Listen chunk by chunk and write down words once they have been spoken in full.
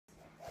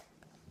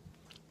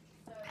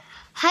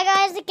Hi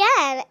guys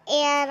again,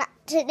 and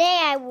today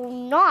I will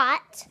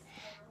not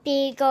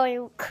be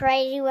going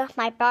crazy with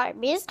my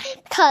Barbies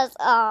because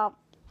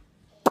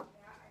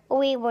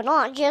we will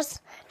not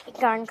just be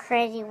going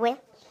crazy with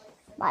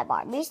my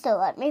Barbies. So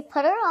let me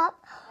put her up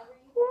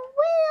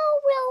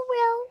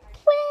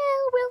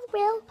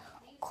real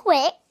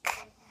quick,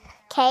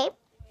 okay?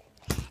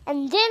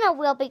 And then I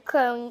will be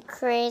going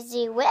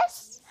crazy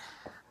with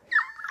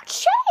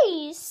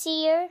Chase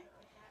here.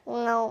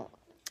 No.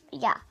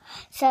 Yeah,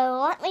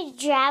 so let me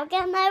drag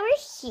him over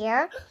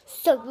here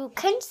so you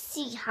can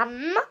see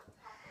him.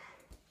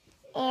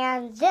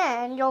 And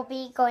then you'll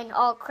be going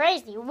all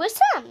crazy with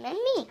him and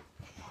me.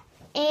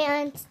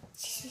 And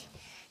see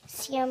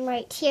him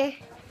right here.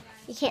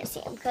 You can't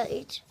see him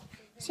because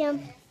see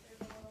him?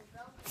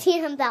 See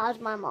him? That was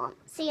my mom.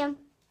 See him?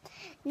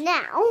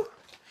 Now,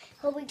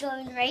 he'll be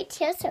going right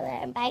here so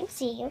that everybody can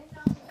see you.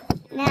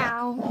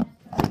 Now,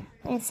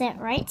 I sit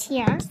right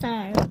here,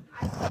 so...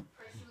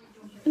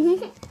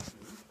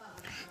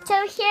 So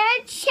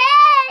here's Chase,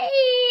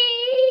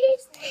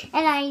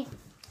 and I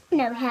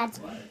know he has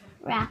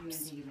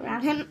wraps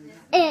around him.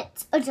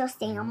 It's a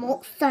just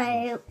animal, so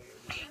I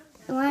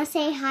want to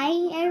say hi,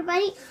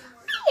 everybody.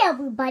 Hi,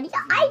 everybody.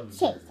 I'm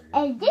Chase,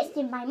 and this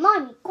is my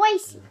mommy,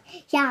 Gracie.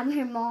 Yeah, I'm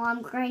her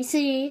mom,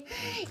 Gracie.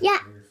 Yeah,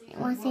 I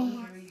want to say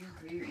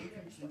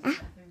hi.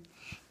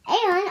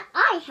 And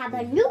I have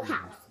a new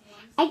house.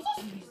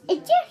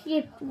 It's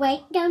just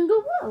right down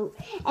the road.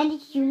 And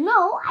as you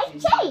know, I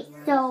chase.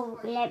 So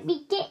let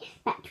me get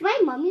back to my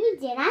mommy and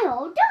then I'm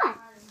all done.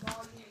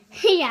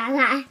 Yeah,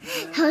 that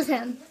was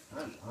him.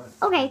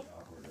 Okay.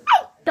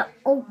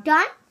 All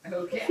done?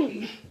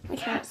 Okay.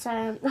 Okay, so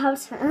that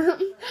was him.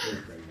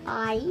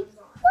 I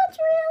was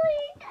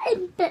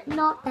really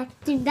not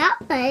expecting that,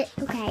 but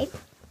okay.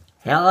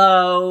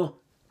 Hello,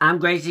 I'm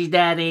Gracie's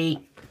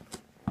daddy.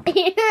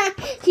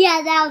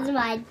 Yeah, that was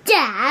my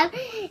dad,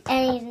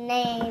 and his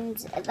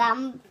name's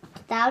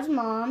that was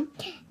mom,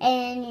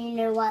 and you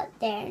know what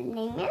their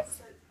name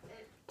is?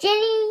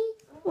 Jenny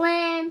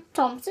Lynn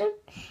Thompson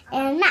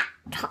and Matt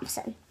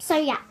Thompson. So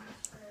yeah,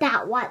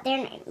 that's what their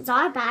names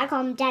are. But I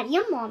call them Daddy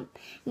and Mom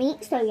me.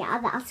 So yeah,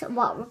 that's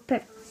what we're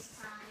put.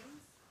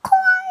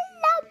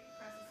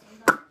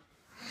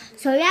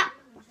 So yeah,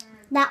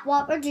 that's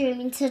what we're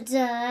doing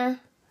today.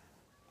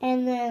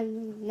 And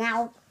then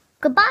now,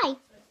 goodbye.